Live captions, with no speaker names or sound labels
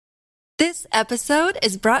This episode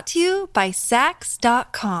is brought to you by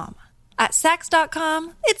Sax.com. At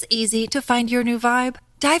Sax.com, it's easy to find your new vibe.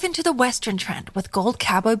 Dive into the Western trend with gold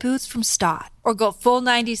cowboy boots from Stott, or go full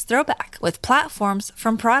 90s throwback with platforms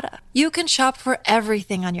from Prada. You can shop for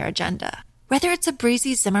everything on your agenda, whether it's a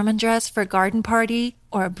breezy Zimmermann dress for a garden party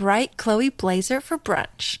or a bright Chloe blazer for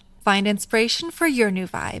brunch. Find inspiration for your new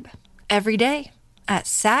vibe every day at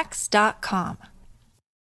Sax.com.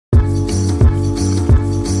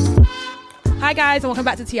 Hi guys, and welcome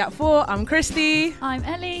back to Tea at 4. I'm Christy. I'm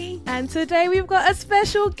Ellie. And today we've got a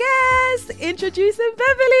special guest, introducing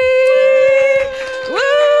Beverly.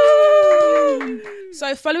 Woo!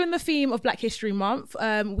 So following the theme of Black History Month,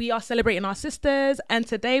 we are celebrating our sisters, and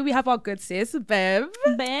today we have our good sis, Bev.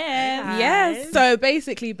 Yes. So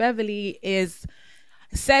basically Beverly is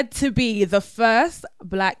said to be the first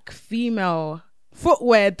Black female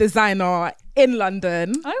footwear designer in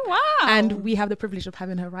London. Oh wow. And we have the privilege of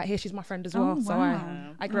having her right here. She's my friend as well. Oh, So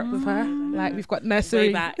wow. I grew up with her. Like, we've got nursery.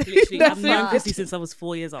 Way back, literally. I've known Nursery. Christy since I was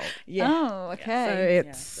 4 years old. Yeah. Oh, So okay.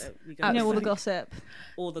 it's So we go You know all the back. gossip.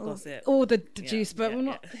 all the gossip. all the Yeah, juice, but yeah, we're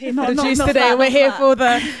not yeah. here Not- for the not- juice not today. that, We're not here that. for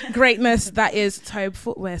the greatness that is Tobe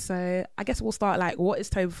Footwear. So I guess we'll start like, what is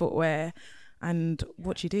Tobe Footwear and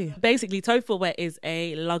what do you do? Basically, Tobe Footwear is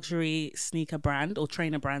a luxury sneaker brand, or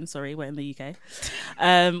trainer brand, sorry, we're in the UK.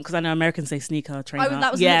 Because I know Americans say sneaker, trainer.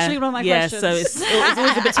 that was literally one of my questions. So it's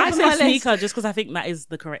always a bit... I Top of my say list. sneaker just because I think that is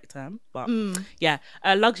the correct term. But yeah,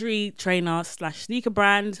 a luxury trainer / sneaker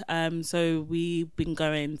brand. So we've been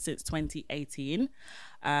going since 2018.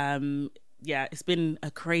 Yeah, it's been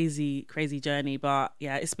a crazy journey, but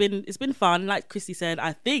yeah, it's been fun. Like Christy said,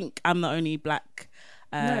 I think I'm the only Black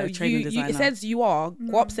trainer designer. it says you are.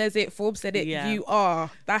 Guap says it. Forbes said it. Yeah. You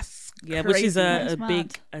are. That's Yeah, crazy. which is a That's big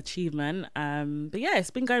mad. achievement. But yeah,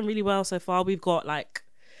 it's been going really well so far. We've got like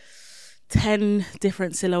 10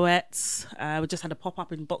 different silhouettes. We just had a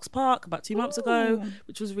pop-up in Box Park about 2 months ago,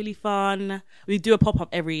 which was really fun. We do a pop-up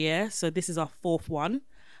every year, so this is our 4th one.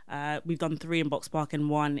 We've done 3 in Box Park and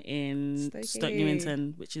 1 in Stokey. Stoke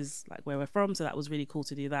Newington, which is like where we're from, so that was really cool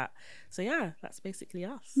to do that. So yeah, that's basically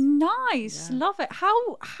us. Nice. Yeah. Love it.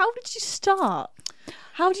 How did you start?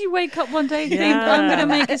 How do you wake up one day and think, Yeah. I'm going to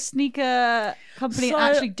make a sneaker company So- and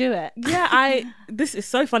actually do it? Yeah, this is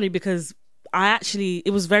so funny because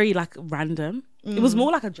it was very like random. It was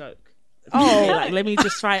more like a joke. Oh. Like, let me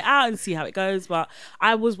just try it out and see how it goes. But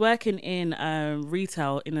I was working in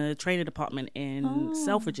retail in a trainer department in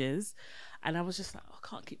Selfridges, and I was just like, I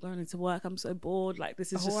can't keep going into work. I'm so bored. Like,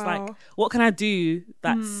 this is just wow. like, what can I do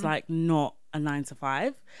that's like not a 9 to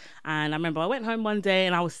 5? And I remember I went home one day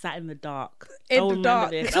and I was sat in the dark. In I'll the remember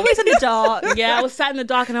dark. this. It's always in the dark. Yeah, I was sat in the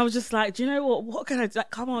dark and I was just like, do you know what can I do?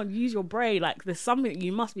 Like, come on, use your brain. Like, there's something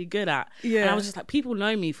you must be good at. Yeah. And I was just like, people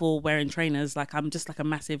know me for wearing trainers. Like, I'm just like a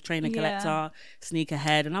massive trainer collector,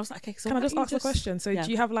 sneakerhead. And I was like, okay, so Can I why just don't ask you a question? So Yeah.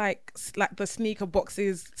 do you have like the sneaker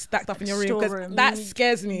boxes stacked up in your room? Because Storeroom. that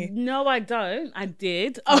scares me. No, I don't. I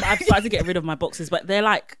did. I've started to get rid of my boxes, but they're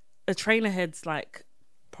like a trainer head's like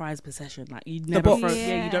prized possession. Like, you never box. throw,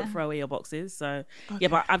 Yeah. you don't throw away your boxes. So yeah,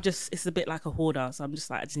 but it's a bit like a hoarder. So I'm just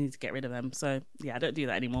like, I just need to get rid of them. So yeah, I don't do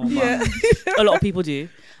that anymore. But Yeah. a lot of people do.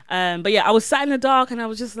 But yeah, I was sat in the dark and I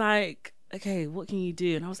was just like, okay, what can you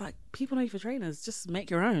do? And I was like, people know you for trainers, just make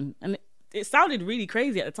your own. And it sounded really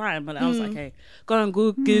crazy at the time, but I was like, okay, go on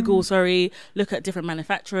Google, look at different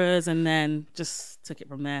manufacturers, and then just took it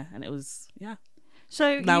from there. And it was, yeah.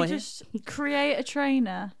 So Now you we're here. just create a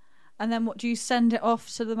trainer, and then what do you send it off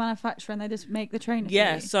to the manufacturer, and they just make the trainer? for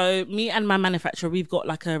Yeah, you? so me and my manufacturer, we've got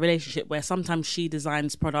like a relationship where sometimes she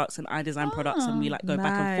designs products and I design products, and we like go back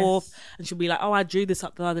and nice. forth. And she'll be like, oh, I drew this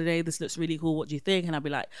up the other day. This looks really cool. What do you think? And I'll be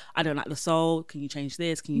like, I don't like the sole. Can you change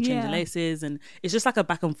this? Can you change the Yeah. laces? And it's just like a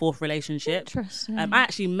back and forth relationship. Interesting. I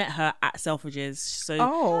actually met her at Selfridges. So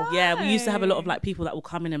Oh. yeah, we used to have a lot of like people that will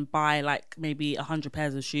come in and buy like maybe 100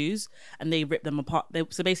 pairs of shoes, and they rip them apart.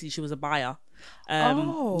 So basically, she was a buyer.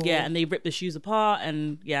 Yeah, and they ripped the shoes apart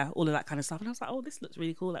and yeah, all of that kind of stuff. And I was like, oh, this looks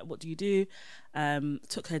really cool. Like, what do you do?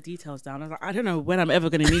 Took her details down. I was like, I don't know when I'm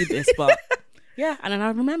ever going to need this, but yeah. And then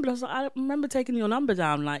I was like, I remember taking your number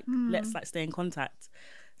down. Like, let's like stay in contact.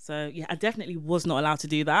 So yeah, I definitely was not allowed to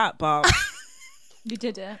do that, but you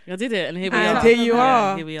did it. I did it, and here we And are. here you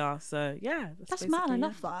Yeah, are. here we are. So yeah, That's mad. I basically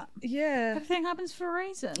love that. Yeah. Everything happens for a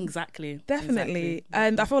reason. Exactly. Definitely. Exactly.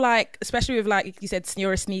 And I feel like, especially with like you said,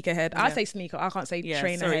 you're a sneakerhead. I Yeah. say sneaker. I can't say Yeah,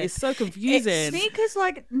 trainer sorry, head. it's so confusing. Sneakers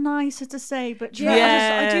like nicer to say, but do you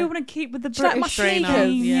Yeah. know, I do want to keep with the It's like my British trainers.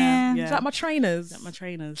 thing. Yeah. It's like my trainers. Like my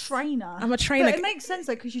trainers. Trainer. I'm a trainer. But it makes sense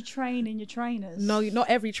though because you train in your trainers. No,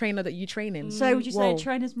 not every trainer that you train in. So would you say Whoa.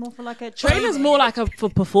 trainer's more for like a Trainer's more like for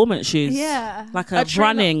performance shoes. Yeah. Like like a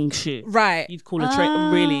running shoe. Right. You'd call a trainer.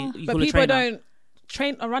 But Call a people trainer. don't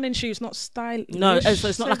train a running shoe. It's not stylish. No, so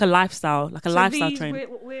it's not like a lifestyle, these trainer.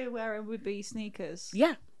 what we're wearing would be sneakers.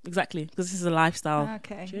 Yeah, exactly. Because this is a lifestyle.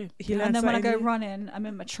 Okay. shoe. And then when I go running, I'm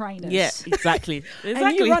in my trainers. Yeah, exactly.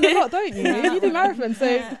 And you run a lot, don't you? You do marathons,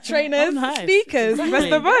 so trainers, nice. sneakers, Exactly.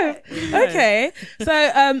 best of both. Yeah. Okay, so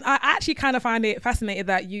I actually kind of find it fascinating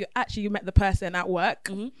that you met the person at work.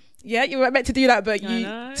 Mm-hmm. Yeah, you were meant to do that, but you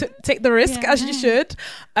know. take the risk as you Yeah. should.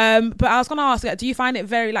 But I was going to ask, do you find it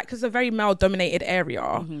very because it's a very male-dominated area?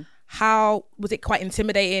 Mm-hmm. How was it quite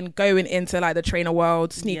intimidating going into like the trainer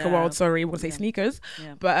world, sneaker Yeah. world? Sorry, I want to say sneakers.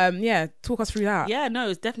 Yeah. But talk us through that. Yeah, no,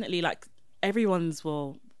 it's definitely like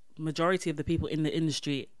majority of the people in the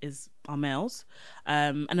industry are males,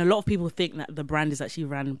 and a lot of people think that the brand is actually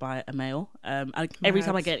run by a male. Every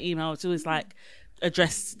time I get an email, it's always like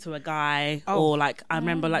addressed to a guy, or like I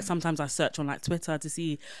remember like sometimes I search on like Twitter to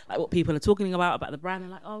see like what people are talking about the brand,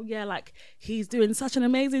 and like, oh yeah, like he's doing such an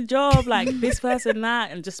amazing job, like this person,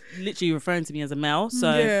 that, and just literally referring to me as a male.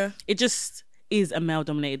 So it just is a male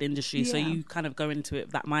dominated industry, so you kind of go into it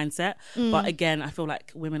with that mindset. But again, I feel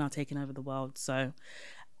like women are taking over the world, so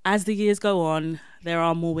as the years go on, there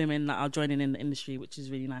are more women that are joining in the industry, which is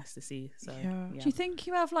really nice to see. So yeah. Do you think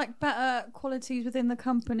you have like better qualities within the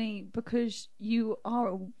company because you are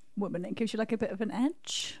a woman? It gives you like a bit of an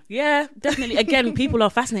edge. Yeah, definitely. Again, people are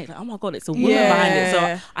fascinated. Like, oh my god, it's a woman behind it.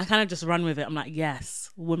 So I kind of just run with it. I'm like, yes,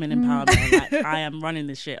 women empowerment. Like, I am running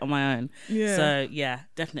this shit on my own. Yeah. So yeah,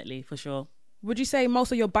 definitely, for sure. Would you say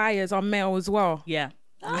most of your buyers are male as well? Yeah.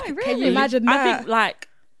 Oh, really? Can you imagine that? I think like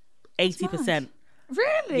 80%.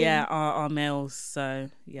 Really? Yeah, are males. So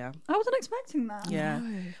yeah. I wasn't expecting that. Yeah.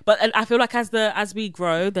 But I feel like as we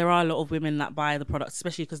grow, there are a lot of women that buy the products,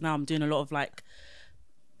 especially because now I'm doing a lot of like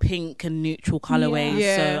pink and neutral colorways.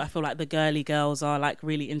 Yeah. So I feel like the girly girls are like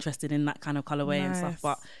really interested in that kind of colorway and stuff.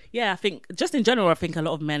 But yeah, I think just in general, I think a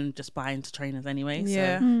lot of men just buy into trainers anyway.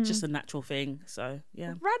 Yeah. So it's just a natural thing. So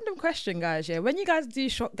yeah. Random question, guys. Yeah, when you guys do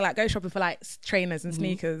go shopping for like trainers and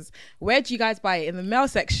sneakers, where do you guys buy it, in the male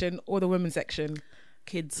section or the women's section?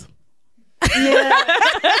 Kids. Yeah.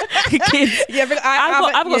 Kids. Yeah, but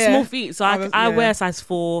I've got small feet, so I wear size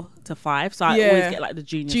 4 to 5. So I always get like the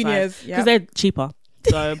juniors size, because they're cheaper.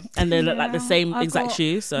 So and they look like the same I've exact got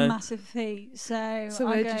shoe. So massive feet. So where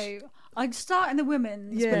I go. I'd start in the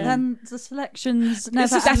women's, Yeah. but then the selections never.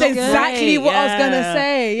 That's as good. exactly what I was gonna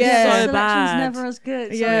say. Yeah, The So selection's bad. never as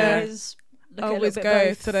good. So Yeah. I always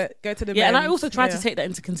go to the yeah, and I men's. also try Yeah. to take that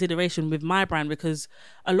into consideration with my brand, because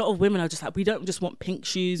a lot of women are just like, we don't just want pink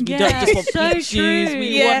shoes, we Yeah, don't just want so pink shoes, true. we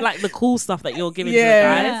Yeah. want like the cool stuff that you're giving Yeah. to the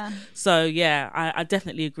guys. Yeah. So yeah, I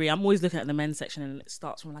definitely agree. I'm always looking at the men's section, and it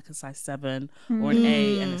starts from like a size 7 or an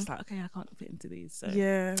 8, and it's like, okay, I can't fit into these. So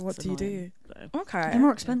Yeah, what it's do you do? annoying. So, Okay. They're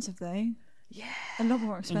more expensive though. Yeah, a lot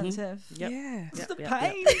more expensive. yep. Yeah. Yep, The yep,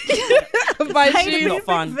 pain. yep. Buy Pain shoes. of Not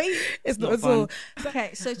fun. moving feet. It's Not not at fun. all. Okay,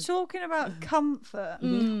 so talking about comfort,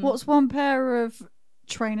 what's one pair of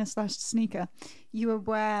trainer/sneaker you would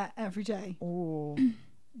wear every day? Oh,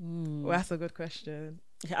 well, that's a good question.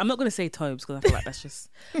 Okay, I'm not going to say Tobes because I feel like that's just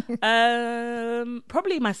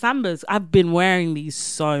probably my Sambas. I've been wearing these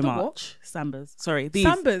so much. what? Sambas. Sorry, these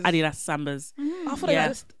Sambas? Adidas Sambas. I thought Yeah. it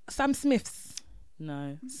was Sam Smith's.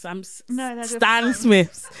 No, No, they're Stan different.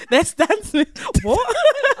 Smiths. They're Stan Smiths. What?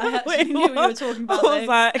 I actually knew what you were talking about. I was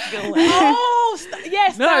like, Oh,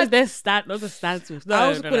 yes. no, they're Stan. Those are Stan Smiths. No, I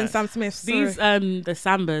was no, calling no. Sam Smith's. These sorry. the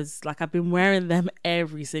Sambas, like I've been wearing them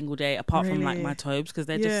every single day, apart from like Really? my Tobes, because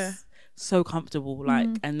they're Yeah. just so comfortable, like,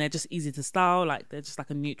 and they're just easy to style. Like they're just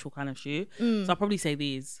like a neutral kind of shoe. So I'll probably say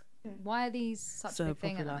these. Why are these such So a big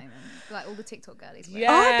thing at the popular. moment? Like all the TikTok girlies.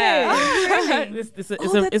 Yeah.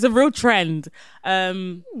 It's a real trend.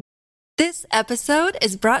 This episode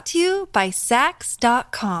is brought to you by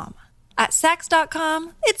Sax.com. At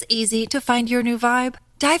Sax.com, it's easy to find your new vibe.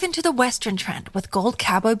 Dive into the Western trend with gold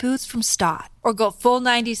cowboy boots from Stott, or go full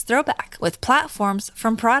 90s throwback with platforms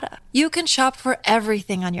from Prada. You can shop for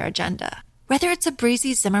everything on your agenda, whether it's a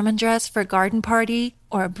breezy Zimmermann dress for a garden party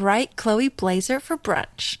or a bright Chloe blazer for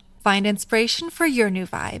brunch. Find inspiration for your new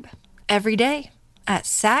vibe every day at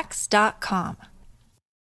Sax.com.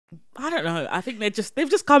 I don't know. I think they've just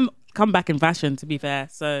come back in fashion, to be fair.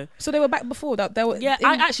 So So they were back before that. They were yeah,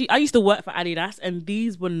 I used to work for Adidas, and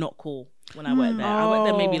these were not cool when I worked there. I worked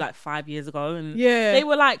there maybe like 5 years ago, and Yeah. they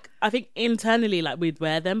were like, I think internally like we'd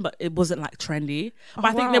wear them, but it wasn't like trendy. But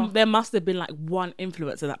I think wow. there must have been like one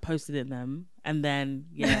influencer that posted in them, and then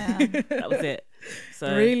that was it.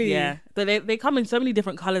 So Really? yeah, but they come in so many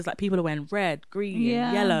different colors. Like people are wearing red, green,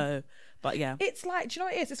 Yeah. yellow. But yeah, It's like, do you know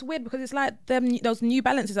what it is? It's weird because it's like those New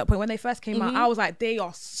Balances at that point when they first came out. I was like, they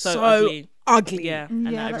are so ugly. ugly. Yeah, and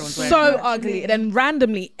Yeah, now that's everyone's wearing So them. Actually, ugly. And then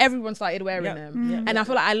randomly, everyone started wearing Yep. them. And I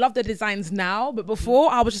feel like I love the designs now, but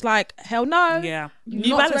before I was just like, hell no. Yeah, You're New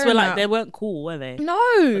not Balance were wearing like that. they weren't cool, were they? No.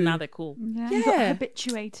 But now they're cool. Yeah, you got Yeah.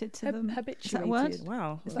 habituated to them. Habituated. Is that a word?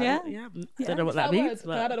 Wow. that Yeah? Yeah. I don't know what that means. I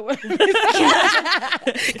But don't know what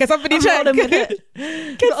Can somebody I'm check? rolling with it.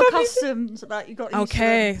 You got accustomed to that. You got used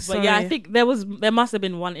Okay. to But yeah, I think there must have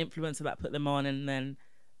been one influencer that put them on, and then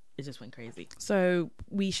it just went crazy. So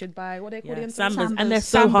we should buy, what are they called Yeah, again? Sambas, Sambas. and they're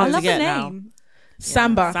so Sambas. them. I hard to love the get now. name.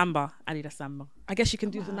 Samba. Samba, Adidas Samba. I guess you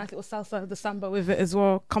can do the nice little salsa, the samba with it as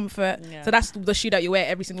well. Comfort. Yeah. So that's the shoe that you wear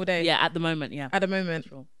every single day. Yeah, at the moment, yeah. At the moment.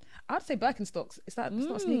 Sure. I'd say Birkenstocks. It's not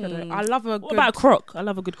a sneaker though. I love a What good... about a Croc? I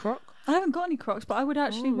love a good Croc. I haven't got any Crocs, but I would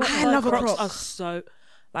actually. wear I love a Crocs. Croc. Are so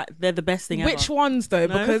like they're the best thing Which ever. ones though?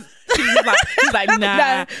 No? Because he's like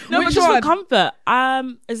nah. No, Which but just one? for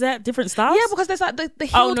comfort. Is there different styles? yeah, because there's like the heel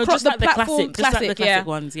oh no, Croc, just like the platform classic, just like the classic yeah.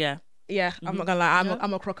 ones. Yeah. Yeah, I'm not gonna lie,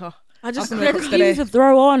 I'm a crocker. I just I'll they're Crocs easy today. to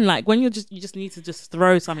throw on. Like when you just need to just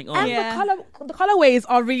throw something on. And Yeah. the colorways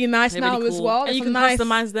are really nice They're now really as cool. well. And you It's can nice.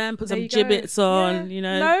 customize them, put There some you go. gibbets on, Yeah.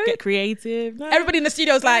 know, No? get creative. No. Everybody in the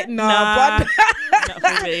studio is like, nah, Nah,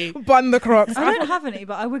 not for me. bun the Crocs. I don't have any,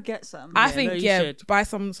 but I would get some. I Yeah, think no, you yeah, should. buy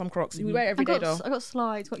some Crocs. We wear it every day though. I got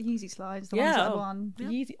slides, got Yeezy slides, the Yeah, ones that oh. I won.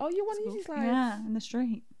 Yeezy. Oh, you want Yeezy slides? Yeah, in the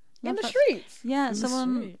street. In Love the that. streets. Yeah,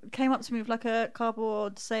 someone came up to me with like a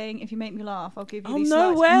cardboard saying, "If you make me laugh, I'll give you Oh, these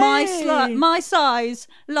no slides." way. My size,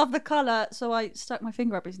 love the color. So I stuck my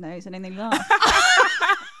finger up his nose, and then he laughed.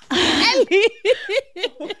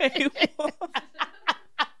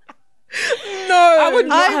 No, I would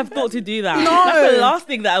not have thought to do that. That's the last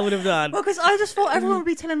thing that I would have done. Well, because I just thought everyone would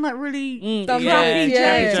be telling like really Dumb crappy jokes, jokes.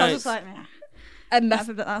 yeah. So I was just like, nah. And that's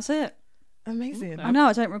That's it. amazing. I know.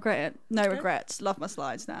 I don't regret it. No regrets. Love my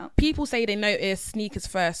slides now. People say they notice sneakers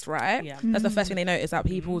first, right? Yeah. That's the first thing they notice about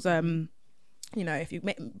people's you know, if you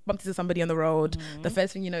bump into somebody on the road, the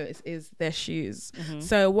first thing you notice is their shoes.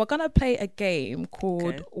 So we're gonna play a game called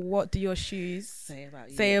Okay. "What Do Your Shoes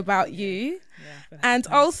Say About You. You?" And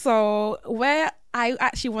also, where I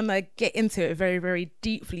actually want to get into it very, very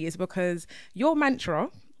deeply is because your mantra,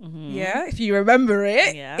 yeah, if you remember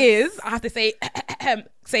it, Yes. is I have to say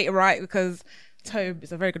say it right because Tobe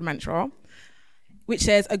is a very good mantra. Which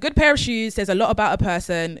says a good pair of shoes says a lot about a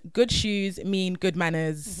person. Good shoes mean good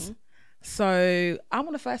manners. So I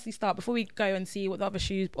want to firstly start before we go and see what the other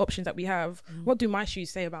shoes options that we have. What do my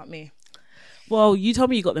shoes say about me? Well, you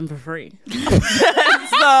told me you got them for free.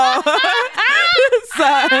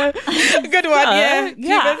 So good one, yeah.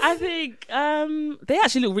 Yeah, I think they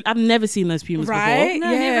actually look. I've never seen those Pumas Right?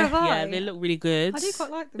 No, yeah. never have I. before. Yeah, they look really good. I do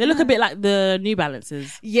quite like them. They look yeah. a bit like the New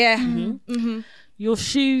Balances. Yeah. Your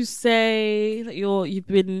shoes say that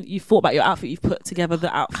you thought about your outfit. You've put together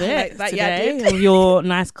the outfit like that, yeah, I today did. of your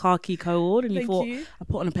nice khaki coat, and you Thank thought you. I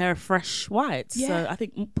put on a pair of fresh whites. Yeah. So I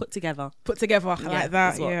think put together. Put together. I like that.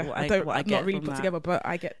 that's what- yeah. what I I- don't what I I'm get not really from put that. together, but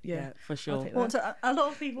I get Yeah, for sure. take Well, a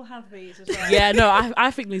lot of people have these as well. Yeah, no,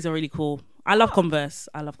 I think these are really cool. I love Converse.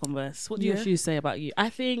 What do your Yeah. shoes say about you?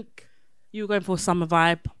 I think you were going for a summer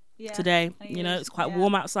vibe Yeah, today. I You know, used- it's quite yeah.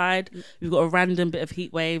 warm outside. We've got a random bit of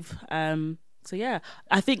heat wave. So yeah,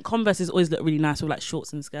 I think Converses always look really nice with like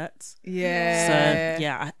shorts and skirts. Yeah. So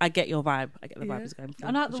yeah, I get your vibe. I get the vibe Yeah. it's going for.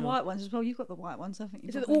 I like for the sure. white ones as well. You've got the white ones, haven't you?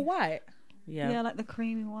 Is it Probably? all white? Yeah. Yeah, like the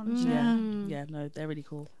creamy ones. Yeah. Yeah. Yeah, no, they're really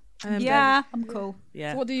cool. Yeah, I'm cool.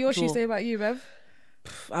 Yeah. So what do your shoes Cool. say about you, Bev?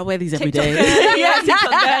 I wear these every TikTok day. girly. Yeah,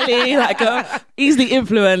 TikTok girly, like easily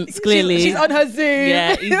influenced. Clearly, She's on her Zoom.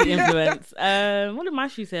 yeah, easy influence. What did my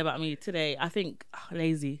shoes say about me today? I think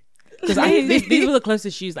lazy. Because these were the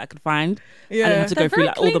closest shoes that I could find. I didn't have to They're go through very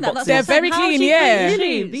like all the clean, though. boxes. That's They're what very I'm saying. How clean, do you yeah. clean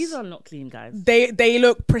Really? shoes? These are not clean, guys. They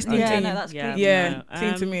look pristine. Yeah, clean. no, that's Yeah, clean. Yeah, no.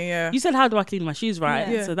 clean to me, yeah. You said how do I clean my shoes, right?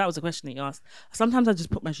 Yeah. So that was a question that you asked. Sometimes I just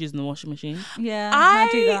put my shoes in the washing machine. Yeah, I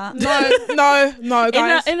do that. No,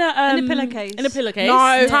 guys. In a pillowcase. In a pillowcase.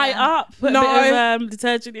 No. Tie it up. Put No. a bit of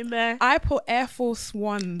detergent in there. I put Air Force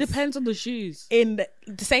Ones Depends on the shoes. in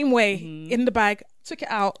the same way in the bag. Took it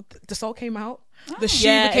out. The sole came out. The shoe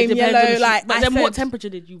Yeah, it became depends on the yellow. shoe. Like, but I then what said, temperature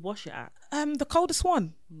did you wash it at? the coldest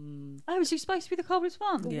one. Oh, so you're supposed to be the coldest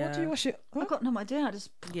one? Yeah. What do you wash it? I've got no idea. I just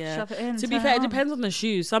Yeah. shove it in. To be fair, it depends on the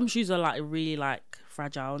shoes. Some shoes are like really like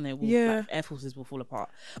fragile and they will Yeah. like, Air Forces will fall apart.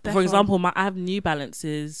 But Defo. for example, I have New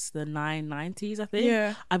Balances, the 990s, I think.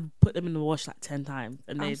 Yeah. I've put them in the wash like 10 times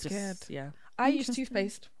and they I'm just scared. yeah. I use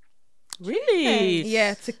toothpaste. Really?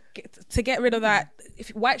 Yeah, to get rid of that. If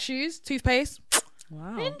white shoes, toothpaste.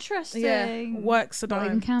 Wow. Interesting. Yeah, works a Not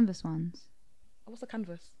even dime. canvas ones, What's the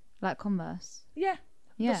canvas? like Converse. Yeah,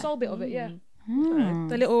 Yeah. the sole bit of it. Yeah.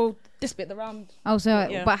 The little this bit, the round. Oh, so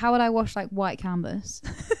Yeah. but how would I wash like white canvas?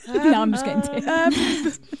 No, I'm just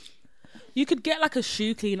getting You could get like a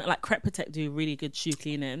shoe cleaner, like Crep Protect do really good shoe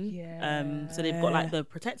cleaning. So they've got like the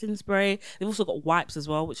protecting spray. They've also got wipes as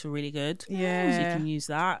well, which are really good. So you can use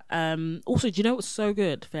that. Also, do you know what's so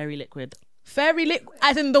good? Fairy Liquid. Fairy liquid,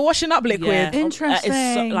 as in the washing up liquid. Yeah. Interesting.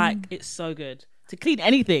 It's so good to clean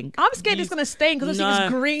anything. I'm scared it's gonna stain because I think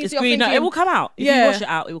it's green. It's so you're green. No, thinking- it will come out. If Yeah. you wash it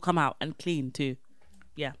out, it will come out and clean too.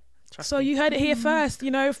 Yeah. Trust So me. you heard it here first,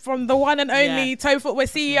 from the one and only Yeah. Toe Footwear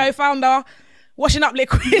CEO, founder, washing up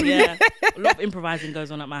liquid. Yeah. A lot of improvising goes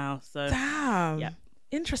on at my house. So Damn. Yeah.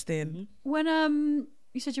 Interesting. When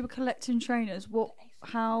you said you were collecting trainers,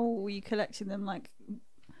 how were you collecting them? Like,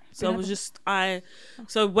 So I was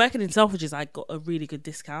so working in Selfridges, I got a really good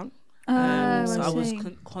discount. So I was see.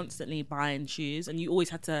 constantly buying shoes, and you always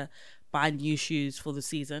had to buy new shoes for the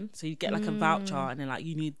season. So you get like a voucher, and then like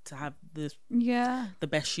you need to have the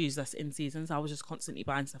best shoes that's in season. So I was just constantly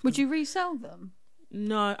buying stuff. Would you resell them?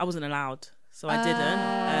 No, I wasn't allowed, so I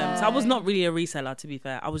didn't. So I was not really a reseller, to be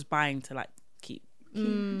fair. I was buying to like keep.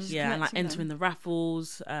 Just Yeah, and like collecting entering the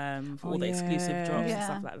raffles for all the exclusive drops and Yeah.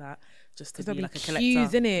 stuff like that, just to There'll be be like a collector.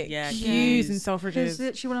 queues, innit? Yeah, Queues in Because Selfridges.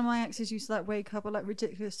 literally one of my exes used to like wake up at like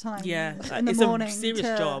ridiculous times. Yeah, in like, the it's morning. a serious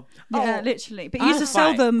job. Yeah, literally. But he used I to sell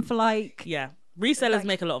fight. them for like Yeah, resellers Like-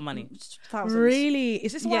 make a lot of money. thousands. Really?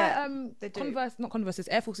 Is this Yeah, why they do. Converses,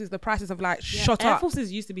 Air Forces, the prices have like shot Air up?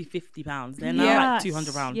 Forces used to be £50. They're now like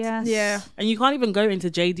 £200. Yes. Yeah. And you can't even go into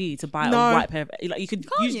JD to buy No. a white pair of, like you could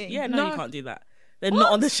use. you? Yeah, no, No. you can't do that. They're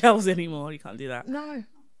not on the shelves anymore. You can't do that. No.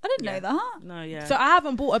 I didn't know that. No, yeah. So I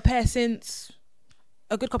haven't bought a pair since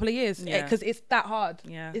a good couple of years Yeah. because it's that hard.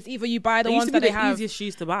 Yeah. It's either you buy the they ones used to that be they the have. easiest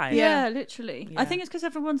shoes to buy. Yeah, literally. I Yeah. think it's because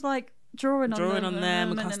everyone's like drawing on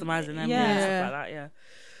them and customizing them, Yeah. and Yeah. stuff like that. Yeah.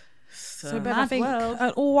 So Bev, I Mad think world. an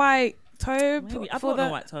all white tobe. Maybe. I've for got a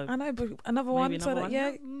the- white tobe. I know, but another Maybe one. So another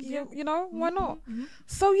that one. you know, why not?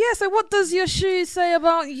 So so what does your shoes say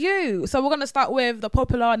about you? So we're gonna start with the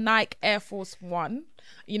popular Nike Air Force One.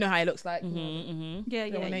 You know how it looks like.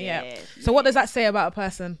 Yeah. So what does that say about a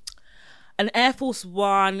person? An Air Force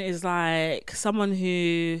One is like someone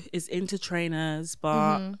who is into trainers,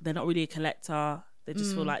 but they're not really a collector. They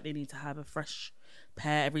just feel like they need to have a fresh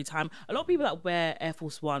pair every time. A lot of people that wear Air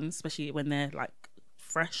Force Ones, especially when they're like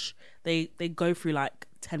fresh, they go through like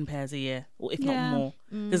 10 pairs a year, or if not more.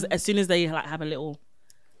 Because as soon as they like have a little,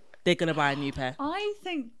 they're gonna buy a new pair. I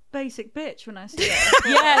think basic bitch when I see it.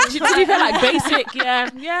 Yeah, to be fair, like basic. Yeah,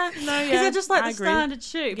 no, yeah. Because they're just like I the agree. standard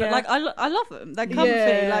shoe. But Yeah. like, I love them. They're comfy.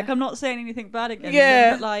 Yeah. Like, I'm not saying anything bad against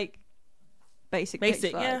Yeah. them, but like, basic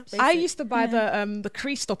Basic, bitch yeah. vibes. I used to buy the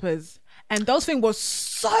crease stoppers, and those things were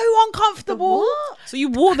so uncomfortable. What? So you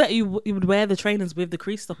wore that? You would wear the trainers with the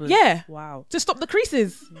crease stoppers? Yeah. Wow. To stop the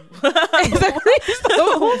creases. It's a crease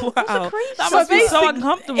stopper. Wow. That So must be so basic-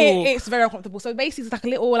 uncomfortable. It's very uncomfortable. So basically, it's like a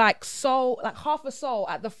little like sole, like half a sole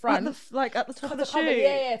at the front. Like at the top of the to cover, shoe.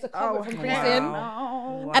 yeah, to cover Oh, from wow. creasing.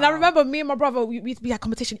 Oh. And I remember me and my brother, we used to be at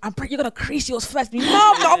competition. You're gonna crease yours first. No,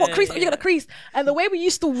 I want crease. You're gonna crease. And the way we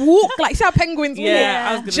used to walk, like see how penguins Yeah,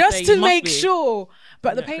 I was walk, gonna just say, to you must make be. sure.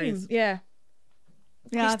 But the Yeah, pain, crease. yeah.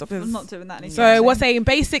 Yeah, stoppers. I'm not doing that anymore. So we're saying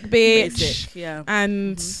basic bitch, Basic, yeah.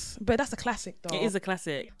 and but that's a classic though. It is a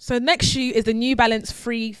classic. So next shoe is the New Balance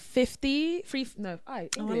 350. English. Oh, I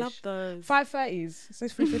love those. 530s. It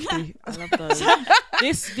says 350. I love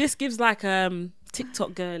those. This gives like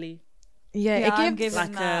TikTok girly, Yeah, Yeah, I'm it gives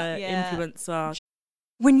giving like that, a yeah. influencer.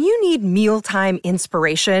 When you need mealtime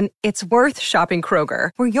inspiration, it's worth shopping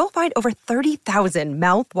Kroger, where you'll find over 30,000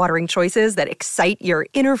 mouth-watering choices that excite your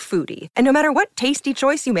inner foodie. And no matter what tasty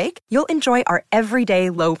choice you make, you'll enjoy our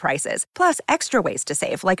everyday low prices, plus extra ways to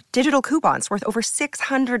save, like digital coupons worth over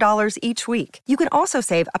 $600 each week. You can also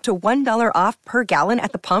save up to $1 off per gallon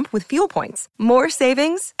at the pump with fuel points. More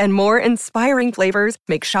savings and more inspiring flavors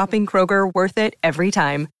make shopping Kroger worth it every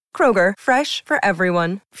time. Kroger, fresh for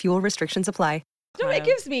everyone. Fuel restrictions apply. Do you know what it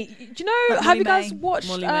gives me? Do you know? Like Have you Molly guys May. watched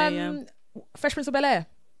Molly May, Fresh Prince of Bel Air?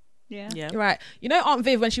 Yeah. Yeah. Right. You know Aunt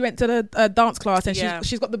Viv when she went to the dance class and Yeah.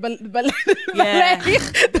 she's got the ballet, Yeah.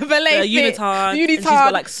 the ballet The fit, unitard. the And she's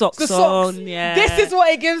got, like, socks the on, yeah. This is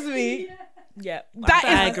what it gives me. Yeah, That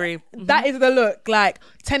I is- agree. That is the look, like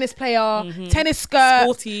tennis player, tennis skirt,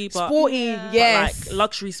 Sporty, but sporty, but yes, like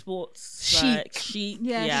luxury sports, Chic. like chic.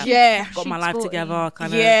 Yeah, Yeah, yeah. Got my Chic, life sporty. together,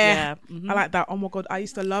 kind of. Yeah. Yeah, I like that. Oh my god, I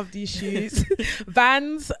used to love these shoes.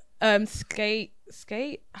 Vans, skate,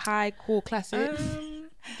 high core classic.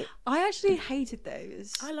 I actually hated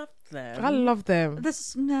those. I love them. I love them.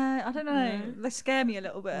 No, I don't know. They scare me a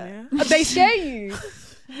little bit. Yeah. They scare you.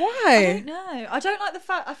 I Why? don't know. I don't like the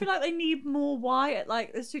fact. I feel like they need more white.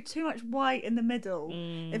 Like there's too much white in the middle.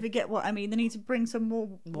 If you get what I mean, they need to bring some more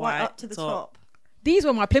white White up to the top. These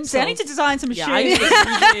were my plimsolls. See, I need to design some Yeah, shoes.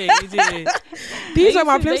 you do. These are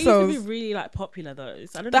my They used to be plimsolls. really like popular though.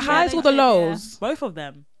 So I don't The know highs they or the did, yeah. lows? both of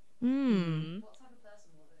them.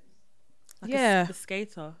 Like Yeah. the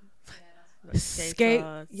skater. Like Skate.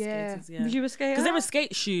 skaters, Yeah. skaters, Was you a skater? Because they're a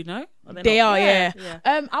skate shoe, no? They are, yeah.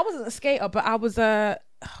 Yeah. I wasn't a skater, but I was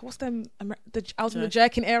what's them? I was in the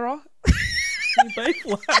Jerk. jerking era. We both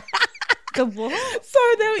were. The what? So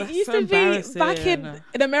there That's used so to be back embarrassing.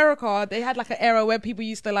 in America. They had like an era where people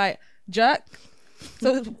used to like jerk.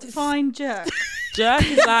 So Define jerk. Jerk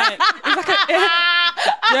is like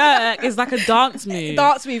jerk is like a dance move.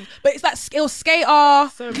 dance move, but it's like it was skater.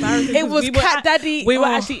 So embarrassing. It was Cat Daddy. We were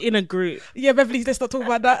Oh. actually in a group. Yeah, Beverly, let's not talk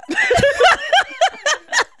about that.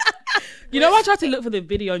 You know, I tried to look for the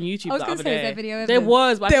video on YouTube I was the gonna other say, is day. there video There evidence?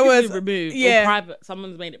 was, but There I think it was, was removed. yeah. Or private.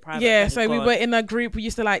 Someone's made it private. Yeah, thank so we God. were in a group. We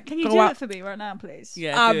used to like Can you go do out. it for me right now, please?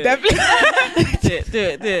 Yeah, do it. Definitely. do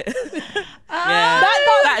it. Yeah.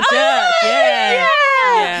 That jerk. Yeah.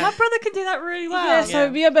 Yeah. My brother can do that really well. Yeah, so Yeah.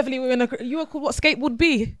 me and Beverly were in a. You were called what skateboard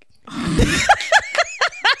B?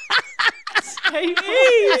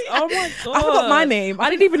 Oh my God. I forgot my name. I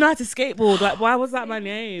didn't even know how to skateboard. Like, why was that my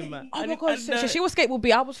name? Oh my god! So she was skateboard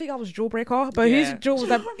B. I was thinking I was jawbreaker, but Yeah. whose jaw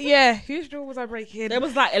was I? Yeah, whose jaw was I breaking? There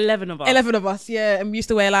was like 11 of us. 11 of us, yeah, and we used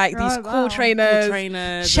to wear like these Oh, cool wow. trainers,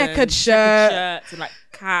 Trainers, checkered and shirt, shirts, and like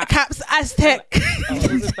caps. caps, Aztec. Oh,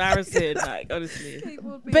 it was embarrassing. Like, honestly,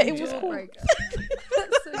 But it was cool.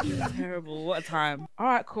 terrible. What a time. All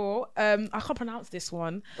right, cool. I can't pronounce this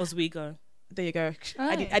one. Oswego. There you go. Oh.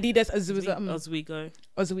 Adidas Oswego. Oswego.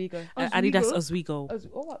 Oswego. Adidas Oswego.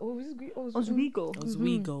 Oswego.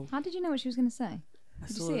 Oswego. How did you know what she was going to say? I Did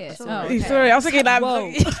you saw see it. it? I Oh, saw it. okay. Sorry, I was thinking that.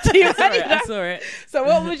 Whoa. I saw it. So,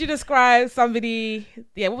 what would you describe somebody?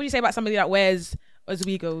 Yeah, what would you say about somebody that wears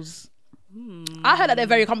Oswegos? I heard that they're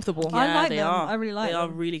very comfortable. I like they them. are. I really like They are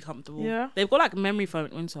them. really comfortable. Yeah. They've got like memory foam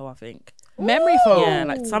insole, I think. Memory foam. Yeah,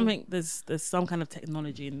 like something. There's some kind of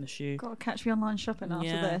technology in the shoe. Got to catch me online shopping after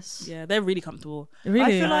Yeah, this. yeah, they're really comfortable.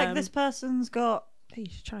 Really? I feel like Um, this person's got Hey, you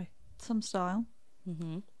should try. some style.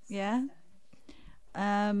 Hmm. Yeah.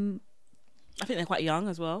 I think they're quite young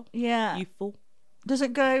as well. Yeah. Youthful.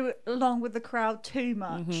 Doesn't go along with the crowd too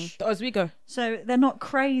much. Mm-hmm. The Oswego. So they're not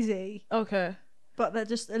crazy, Okay. but they're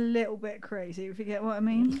just a little bit crazy, if you get what I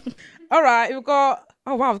mean. All right, we've got.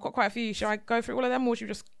 Oh wow, we've got quite a few. Should I go through all of them, or should we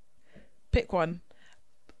just pick one?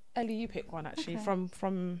 Ellie, you pick one actually Okay.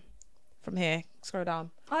 from here. Scroll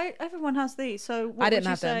down. Everyone has these, so what I didn't would you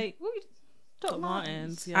have them. say? What would you- Doc Doc Martens.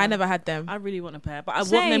 Martens. Yeah. I never had them. I really want a pair, but I want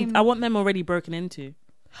Same. them. I want them already broken into.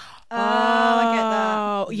 Oh, I get that.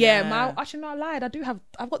 Oh, yeah. Yeah. Actually, no, I lied. I do have.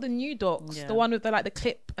 I've got the new docs. Yeah. The one with the like the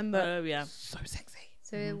clip and the. Oh yeah. So sexy.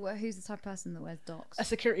 So who's the type of person that wears docs? A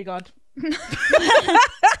security guard.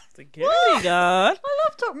 Security guard. I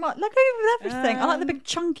love Doc Martens. Like with everything. I like the big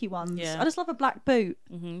chunky ones. yeah. I just love a black boot.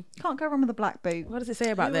 Mm-hmm. Can't go wrong with a black boot. What does it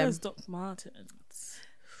say about Who them? wears Doc Martens?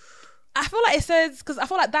 I feel like it says because I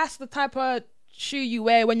feel like that's the type of shoe you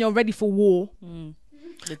wear when you're ready for war.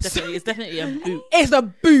 It's definitely a boot. It's a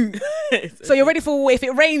boot. It's So you're ready for war. If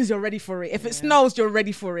it rains, you're ready for it. If it snows, you're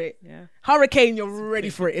ready for it. Yeah. Hurricane, you're ready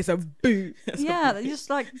for it. It's a boot. Yeah, they're just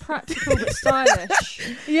like practical but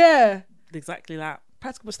stylish. Yeah. Exactly that.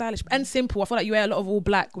 Practical, stylish, and simple. I feel like you wear a lot of all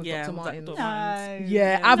black with Yeah, Dr. with Martens. Doc No. Martens.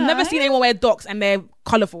 Yeah, I've never seen anyone wear docs and they're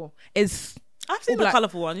colourful. It's I've seen all the black.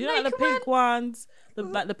 colourful ones. You know, No, like you the can pink ones,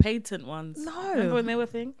 like the patent ones. No. Remember when they were a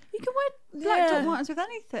thing? You can wear black Yeah. Doc Martens with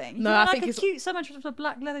anything. You No, can wear I like think a it's- cute summer dress with a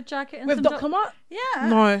black leather jacket and with some Dr. Martens. Yeah.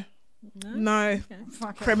 No. No.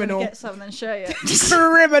 Fuck it, Criminal. I'm gonna get some and then show you.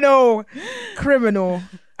 Criminal.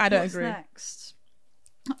 I don't What's agree. next?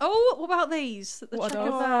 Oh, what about these? The What are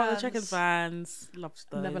checkered those? Oh, the Vans. checkered Vans. Loved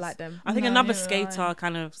those. Never liked them. I think No, another neither did I. skater,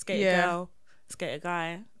 kind of skater Yeah. girl, skater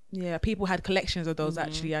guy. Yeah, people had collections of those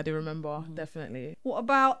actually. I do remember. Definitely. What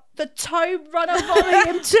about the Toe Runner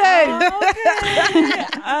Volume 2?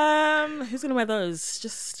 Who's gonna wear those?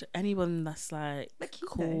 Just anyone that's like cute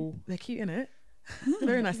cool. They're cute, innit?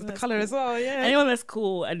 Very nice. The colour as well, yeah. Anyone that's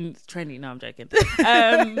cool and trendy. No, I'm joking.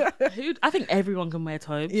 Who? I think everyone can wear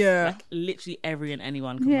Tobes. Yeah. Like literally every and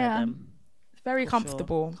anyone can Yeah. wear them. Very for sure.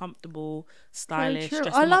 comfortable. Comfortable, stylish. true.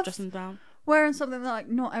 Dress I them love- up, dress them down. Wearing something that like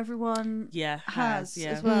not everyone Yeah, has yeah.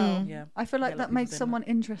 as well. Yeah. I feel like Yeah, that like makes people someone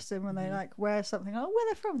interesting when they like wear something. Oh, where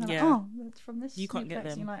they're from? They're Yeah. like, oh, it's from this. You can't new get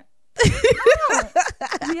place. them. And you're like,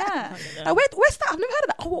 oh, yeah. Where's that? I've never heard of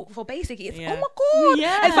that. Oh, for basic, it's Yeah. oh my god.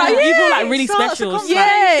 Yeah. It's like You feel like it really starts a special. conversation.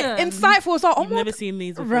 yeah, insightful. It's like oh You've my never seen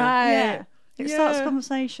these before. right. Yeah. It starts a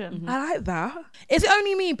conversation. I like that. Is it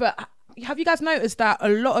only me? But have you guys noticed that a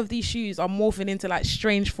lot of these shoes are morphing into like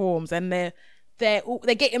strange forms, and they're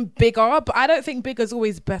getting bigger? But I don't think bigger is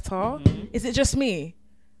always better. Is it just me?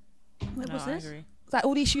 What was this? I agree. It's like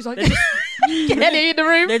all these shoes are getting in the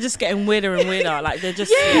room. They're just getting weirder and weirder. Like they're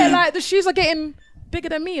just like the shoes are getting bigger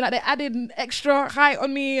than me. Like they're adding extra height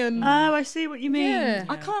on me. And I see what you mean. Yeah.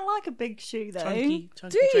 I kind of like a big shoe though. chunky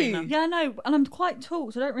Do you? trainer. Yeah, I know, and I'm quite tall,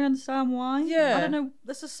 so I don't really understand why. Yeah. I don't know.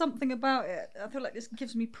 There's just something about it. I feel like this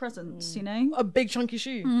gives me presence, you know. a big chunky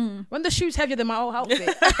shoe. When the shoe's heavier than my whole outfit.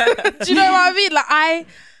 Do you know what I mean? Like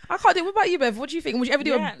I can't do it. What about you, Bev? What do you think? Would you ever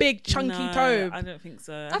do a big chunky toe? I don't think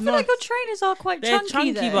so. I feel like your trainers are quite They're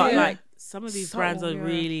chunky, though. but Yeah. like some of these So, brands are yeah.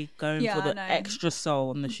 really going Yeah, for I the know. extra sole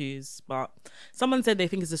on the shoes. But someone said they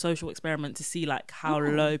think it's a social experiment to see like how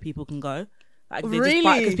low people can go. Like they just buy,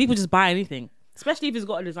 Really? because people just buy anything, especially if it's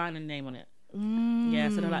got a designer name on it. Yeah,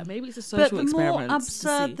 so they're like, maybe it's a But social the experiment. more to see.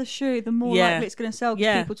 absurd the shoe, the more Yeah. likely it's going to sell because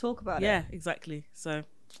Yeah. people talk about it. Yeah, exactly. So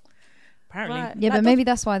apparently. Right. Yeah, Like but maybe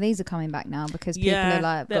that's why these are coming back now, because people are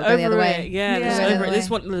like, they're got to go the other over way. it. Yeah, Yeah. they're Go just the over it. other They just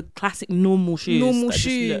way. want the classic normal shoes. Normal that just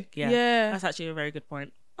shoe. look- yeah. Yeah. That's actually a very good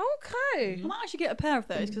point. Okay. I might actually get a pair of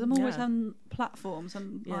those because I'm always Yeah. on platforms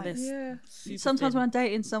and Yeah, like, they're Yeah. super sometimes thin. when I'm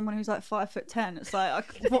dating someone who's like 5'10", it's like,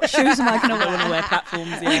 what shoes am I going to I want to wear? wear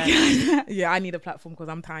platforms. Yeah. Yeah, I need a platform because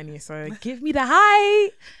I'm tiny. So give me the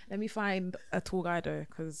height. Let me find a tall guy though,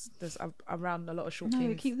 because I'm around a lot of short No,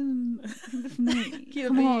 kings. keep them for me. Keep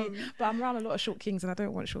Come me. on. But I'm around a lot of short kings, and I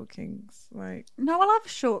don't want short kings. Like, No, I'll have a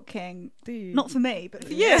short king. do you? Not for me, but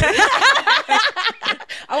for Yeah.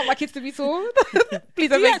 I want my kids to be tall. Please don't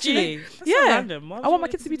Do you make actually? me. That's so Yeah. random. Why would I want you my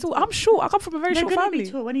kids to be tall. I'm short. I come from a very They're short going to family.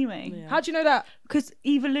 be tall anyway. Yeah. How do you know that? Because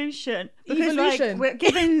evolution. Because, Evolution. Like, we're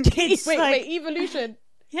giving kids Wait, evolution.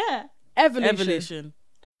 Yeah. Evolution.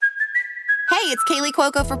 Hey, it's Kaylee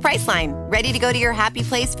Cuoco for Priceline. Ready to go to your happy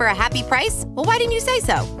place for a happy price? Well, why didn't you say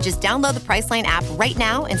so? Just download the Priceline app right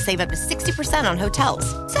now and save up to 60% on hotels.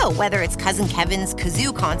 So whether it's Cousin Kevin's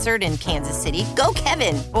Kazoo Concert in Kansas City, go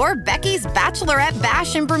Kevin, or Becky's Bachelorette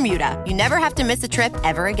Bash in Bermuda, you never have to miss a trip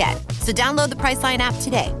ever again. So download the Priceline app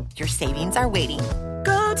today. Your savings are waiting.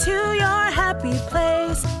 Go to your happy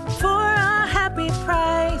place for a happy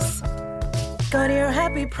price. Go to your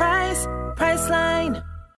happy price, Priceline.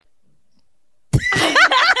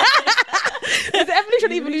 Is it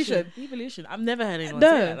evolution or evolution? Evolution. I've never heard anyone No.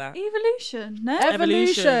 say it like that. Evolution. No?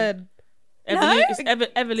 Evolution. It's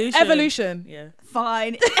evolution. Evolution. Yeah.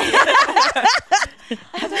 Fine. I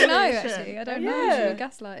don't know, actually. I don't know. Yeah. You're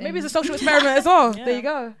gaslighting. Maybe it's a social experiment as well. Yeah. There you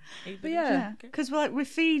go. But yeah. Because we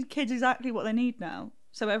feed kids exactly what they need now.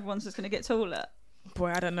 So everyone's just going to get taller.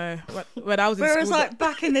 Boy, I don't know. When I was in Whereas school, like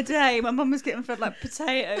back in the day, my mum was getting fed like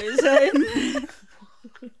potatoes and...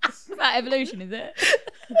 that evolution, is it?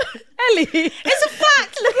 Ellie. It's a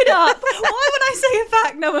fact, look it up. Why would I say a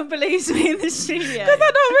fact no one believes me in the studio? That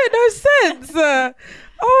don't make no sense.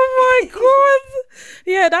 Oh my god.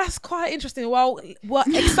 Yeah, that's quite interesting. Well, we're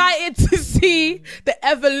excited to see the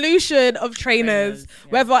evolution of trainers,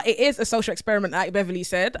 whether it is a social experiment, like Beverly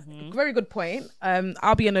said. Very good point.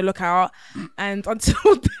 I'll be on the lookout. And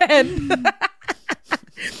until then,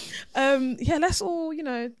 yeah, let's all,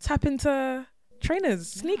 tap into trainers,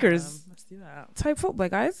 sneakers. Let's do that. Type football,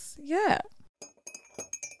 guys. Yeah.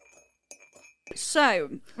 So,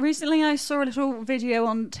 recently I saw a little video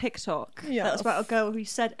on TikTok that Yes. was about a girl who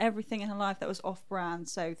said everything in her life that was off-brand,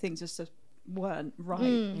 so things just weren't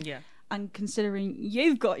right. Yeah. And considering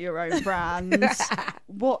you've got your own brands,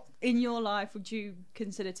 what in your life would you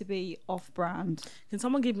consider to be off-brand? Can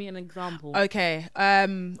someone give me an example? Okay.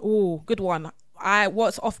 Good one.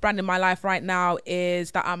 What's off brand in my life right now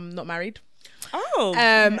is that I'm not married. Oh.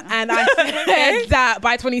 And I said that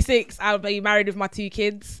by 26 I'll be married with my 2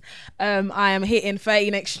 kids. I am hitting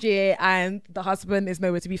 30 next year and the husband is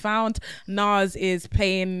nowhere to be found. Nas is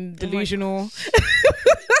playing delusional.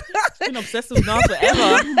 Been obsessed with Nas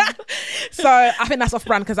forever. So I think that's off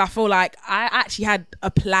brand because I feel like I actually had a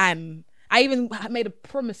plan. I even made a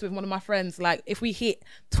promise with one of my friends, like if we hit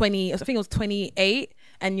 20, I think it was 28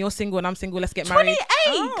 and you're single and I'm single, let's get married.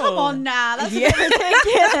 28? Come on now, that's Yeah. a bit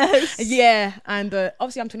ridiculous. Yeah, and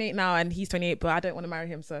obviously I'm 28 now and he's 28, but I don't want to marry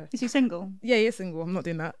him, so Is he single? yeah, he's single. I'm not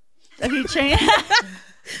doing that. Have you changed?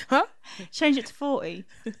 Huh? Change it to 40.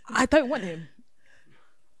 I don't want him.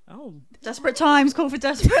 Oh. Desperate times call for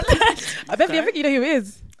desperateness. I think you know who he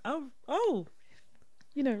is. Oh.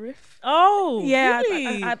 You know Riff. Oh. Yeah,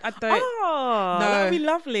 Really? I don't. Oh. No. That'd be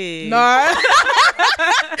lovely. No.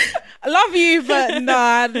 I love you, but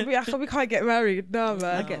nah, we can't get married. No,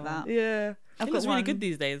 man. I get that. Yeah. He looks really good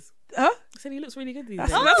these days. Huh? I said he looks really good these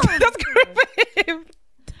That's, days. that's good for him.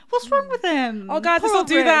 What's wrong with him? Oh, guys, let's Poor not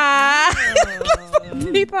do Rick. that.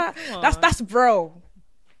 Do that. That's bro.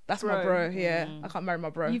 That's my bro. Yeah, I can't marry my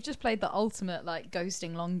bro. You've just played the ultimate like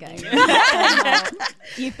ghosting long game.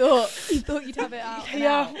 you thought you'd have it out. and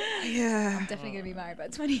out. Yeah. I'm definitely gonna be married by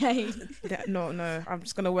 28. Yeah, no. I'm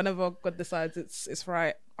just gonna whenever God decides it's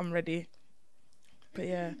right. I'm ready. But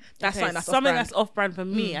yeah, that's Okay, something something that's that's off-brand for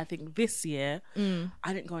me. I think this year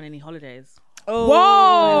I didn't go on any holidays.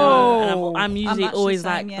 Whoa! And I'm usually actually always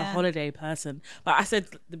saying, like the yeah. holiday person. But I said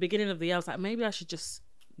at the beginning of the year, I was like, maybe I should just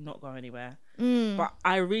not go anywhere. But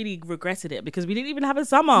I really regretted it because we didn't even have a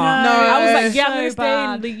summer. I was like, yeah, I'm so going to stay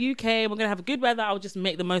bad. in the UK. We're going to have a good weather. I'll just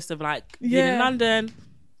make the most of like being in London.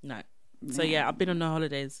 No. So yeah, I've been on no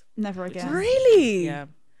holidays. Never again. Really? Yeah.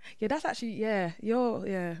 Yeah, that's actually No,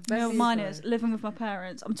 Betsy's mine is living with my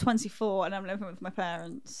parents. I'm 24 and I'm living with my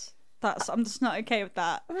parents. I'm just not okay with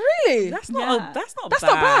that. Really? That's Yeah. not That's not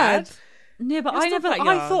bad. Yeah, but You're I still never. quite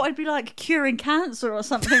I young. thought I'd be like curing cancer or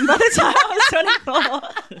something by the time I was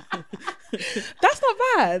 24. That's not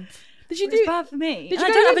bad. Did you It's do? bad for me. Did And you I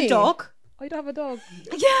go don't have uni? a dog. Oh, you don't have a dog.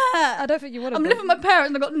 Yeah, I don't think you would have. I'm living with my parents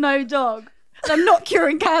and I've got no dog. So I'm not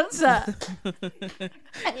curing cancer.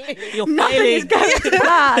 You're Nothing is failing. going to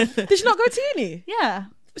plan. Did you not go to uni? Yeah.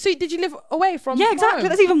 So did you live away from? Yeah, exactly. home?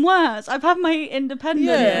 That's even worse. I've had my independent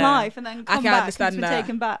Yeah. life and then come can back understand and it's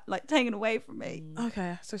that. been taken away from me.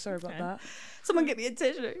 Okay, so sorry about that. Someone get me a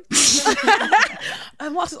tissue.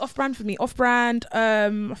 What's off-brand for me? Off-brand. I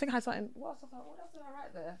think I had something. What else did I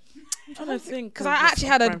write there? I'm trying to think. Because of I what's actually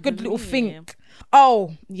had a off-brand good for little me. think.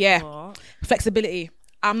 Oh yeah, What? flexibility.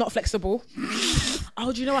 I'm not flexible.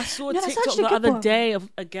 Oh, do you know I saw a No, that's TikTok actually the a good other one. day of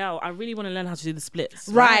a girl. I really want to learn how to do the splits.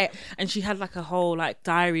 Right. And she had like a whole like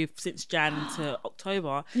diary since Jan to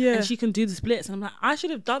October. Yeah. And she can do the splits. And I'm like, I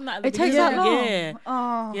should have done that at the It takes beginning that of the long. year.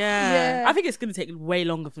 Oh. Yeah. Yeah. I think it's going to take way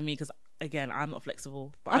longer for me because, again, I'm not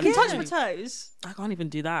flexible. But I can touch my literally- toes. I can't even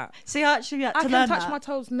do that. See, I actually had to I can learn touch that. my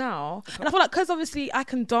toes now, and I feel like because obviously I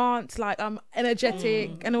can dance, like I'm energetic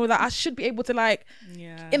and all that. I should be able to like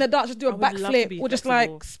Yeah. in a dance just do a I would love to backflip be or just like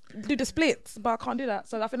flexible. do the splits, but I can't do that.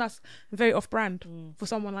 So I think that's very off-brand for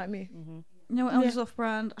someone like me. You know what else is off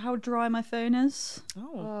brand? How dry my phone is.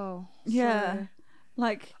 Oh, Yeah. sorry.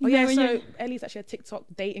 Like, Oh you know yeah, when so you- Ellie's actually a TikTok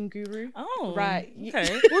dating guru. Oh. Right. Okay. What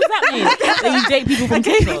does that mean? That you date people I from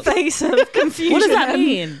gave a TikTok? face of confusion. What does that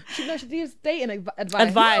mean? She gives dating advice.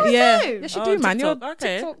 Advice. Yeah. do. Yes, you Oh, do, man. You're TikTok. a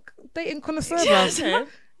Okay. TikTok dating connoisseur. Yes. bruv.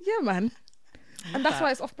 Okay. Yeah, man. And that's why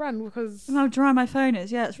it's off-brand because How dry my phone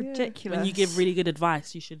is. Yeah, it's ridiculous. When you give really good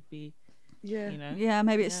advice, you should be, yeah. you know. Yeah,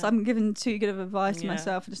 maybe it's I'm giving too good of advice to Yeah.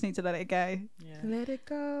 myself. I just need to let it go. Yeah. Let it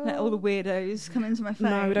go. Let all the weirdos come into my phone.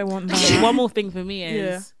 No, we don't want that. One more thing for me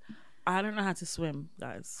is Yeah. I don't know how to swim,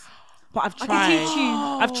 guys. But I've I tried. can teach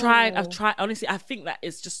you. I've tried. Honestly, I think that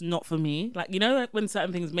it's just not for me. Like, you know, like when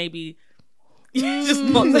certain things maybe just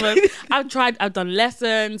not supposed. I've done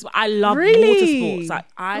lessons. But I love water Really? sports.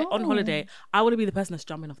 Like on holiday, I want to be the person that's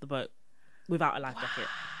jumping off the boat without a life jacket.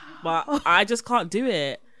 But I just can't do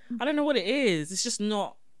it. I don't know what it is. It's just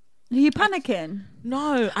not. Are you panicking?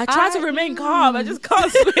 No, I try to remain calm. I just can't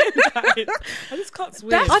swim, guys. I just can't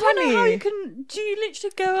swim. That's I don't know how funny. you can. Do you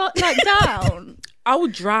literally go up, like down? I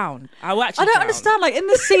would drown. I will actually I don't drown. understand. Like in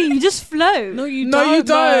the sea, you just float. No, you No, don't. you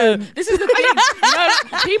don't. No. This is the thing.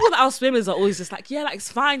 No, people that are swimmers are always just like, yeah, like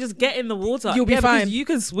it's fine. Just get in the water. You'll be yeah, because fine. you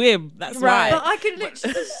can swim. That's Right. But I can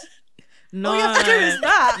literally just. No, All you have to do is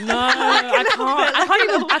that. No, I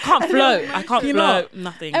can't. I can't float. I can't You're float. not.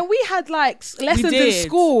 Nothing. And we had like lessons in did.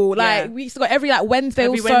 school. Like Yeah. we used to go every like Wednesday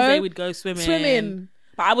Every or so. Wednesday we'd go swimming. Swimming.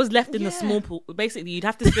 But I was left in the Yeah. small pool. Basically, you'd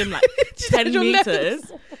have to swim like 10 You're left in the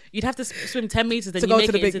meters. You'd have to swim 10 meters, then To you go make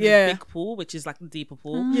to the it into big- yeah. the big pool, which is like the deeper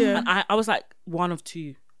pool. Yeah. And I was like one of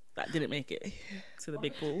two that didn't make it to the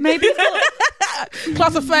big pool. Maybe.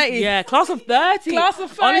 Class of 30. Yeah, class of 30. Class of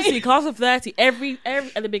 30. Honestly, class of 30. Every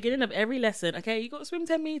at the beginning of every lesson, okay, you got to swim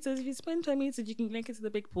 10 meters. If you swim 10 meters, you can make it to the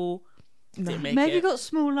big pool. Didn't make Maybe it. you got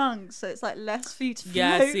small lungs, so it's like less for you to float.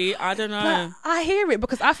 Yeah, see, I don't know. But I hear it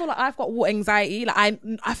because I feel like I've got water anxiety. Like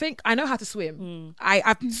I think I know how to swim.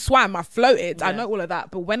 I've swam, I've floated, I Yeah. know all of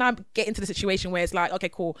that. But when I get into the situation where it's like, okay,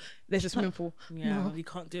 cool, there's a swimming pool. Yeah, you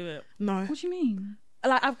can't do it. No. What do you mean?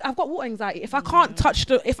 Like I've got water anxiety. If I can't touch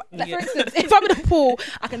the, like, for instance, if I'm in a pool,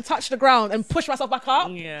 I can touch the ground and push myself back up.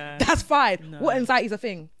 Yeah. That's fine. Water anxiety is a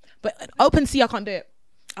thing. But open sea, I can't do it.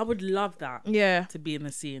 I would love that. Yeah. To be in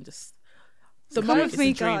the sea and just. The Come most, with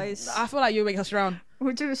me, it's a dream. guys. I feel like you'll make us drown.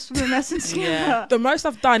 We'll do a swim lesson together. Yeah. The most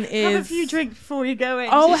I've done is Have a few drinks before you go in.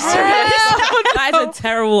 Oh, Just- hell That is a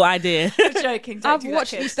terrible idea. I'm joking. Don't I've do that,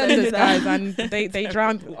 watched kids. Don't do EastEnders, that. guys, and they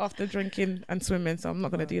drowned after drinking and swimming, so I'm not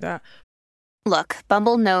gonna do that. Look,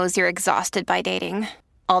 Bumble knows you're exhausted by dating.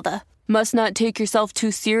 All the must not take yourself too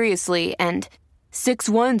seriously and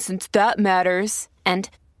 6'1" since that matters. And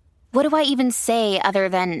What do I even say other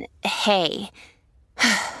than, hey?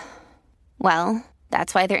 Well,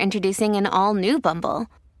 that's why they're introducing an all-new Bumble,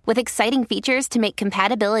 with exciting features to make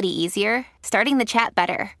compatibility easier, starting the chat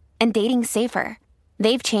better, and dating safer.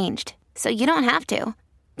 They've changed, so you don't have to.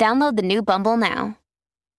 Download the new Bumble now.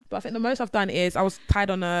 But I think the most I've done is I was tied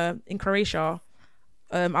on in Croatia.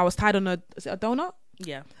 I was tied on is it a donut?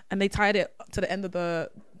 Yeah. And they tied it to the end of the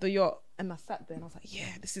yacht. And I sat there and I was like,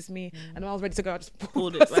 yeah, this is me. And when I was ready to go, I just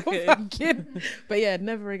pulled it back in. But yeah,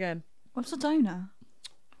 never again. What's a donor?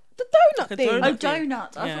 The donut thing.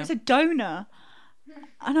 Donut. I thought it said donor.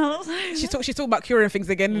 And I was like, she's talking about curing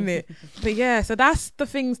things again, isn't it? But yeah, so that's the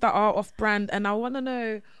things that are off brand. And I want to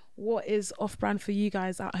know, what is off brand for you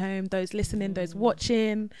guys at home, those listening, those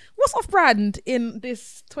watching? What's off brand in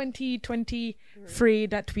this 2023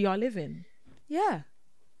 that we are living? Yeah.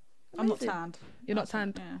 I'm not tanned. You're not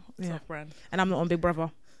tanned? Yeah. Off brand. And I'm not on Big Brother.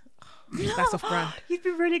 That's off brand. You'd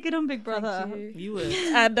be really good on Big Brother. You would.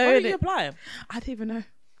 I know. Why did you apply? I don't even know.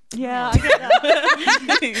 Yeah, I get that.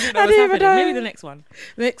 I didn't even know. Maybe the next one.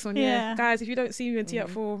 The next one, yeah. Guys, if you don't see me in Tea at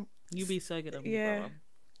 4, you'll be so good on Big Brother.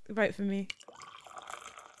 Vote for me.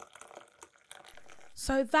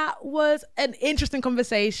 So that was an interesting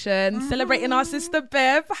conversation, celebrating our sister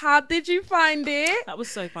Bev. How did you find it? That was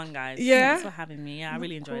so fun, guys. Yeah. Thanks for having me. Yeah, I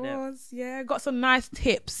really enjoyed it. Yeah, got some nice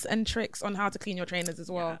tips and tricks on how to clean your trainers as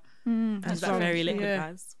well. And that Fairy Liquid,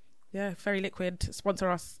 guys. Yeah, Fairy Liquid, sponsor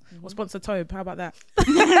us. Or sponsor Tobe. How about that?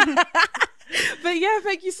 But yeah,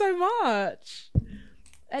 thank you so much.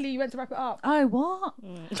 Ellie, you went to wrap it up. Oh, what?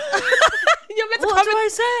 You're meant to What do I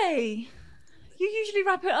say? You usually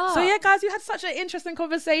wrap it up. So yeah, guys, you had such an interesting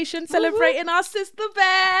conversation celebrating our sister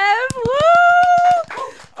Bev. Woo!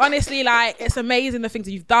 Honestly, like, it's amazing the things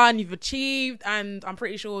that you've done, you've achieved, and I'm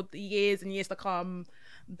pretty sure the years and years to come,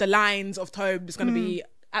 the lines of Tobe is going to be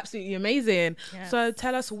absolutely amazing. Yes. So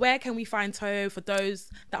tell us, where can we find Tobe for those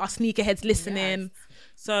that are sneakerheads listening? Yes.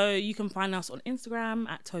 So you can find us on Instagram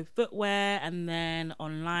at Tobe Footwear, and then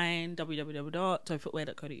online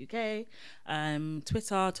www.tobefootwear.co.uk,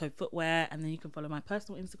 Twitter Tobe Footwear, and then you can follow my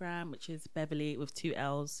personal Instagram, which is Beverly with 2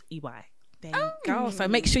 L's EY. There you go. So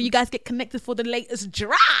make sure you guys get connected for the latest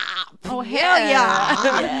drop. Oh, hell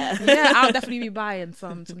yeah. Yeah, I'll definitely be buying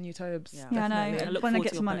some new Tobes. Yeah, I know. When I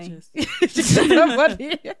get some money.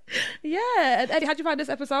 Yeah. And Eddie, how'd you find this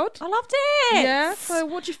episode? I loved it. Yeah. So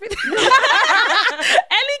what do you think?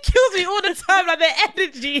 Ellie kills me all the time. Like, the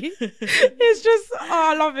energy. It's just,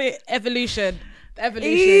 I love it. Evolution.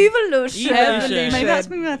 Evolution. Maybe that's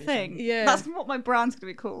my thing. Yeah. That's what my brand's going to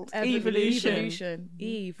be called. Evolution.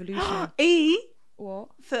 E. What?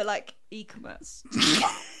 For like e-commerce.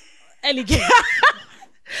 Ellie, guys,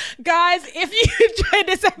 if you enjoyed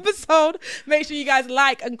this episode, make sure you guys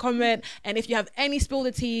like and comment. And if you have any spill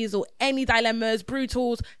the teas or any dilemmas,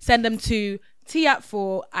 brutals, send them to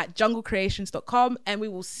tea4@junglecreations.com, and we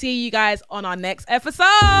will see you guys on our next episode.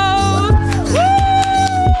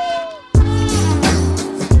 Woo!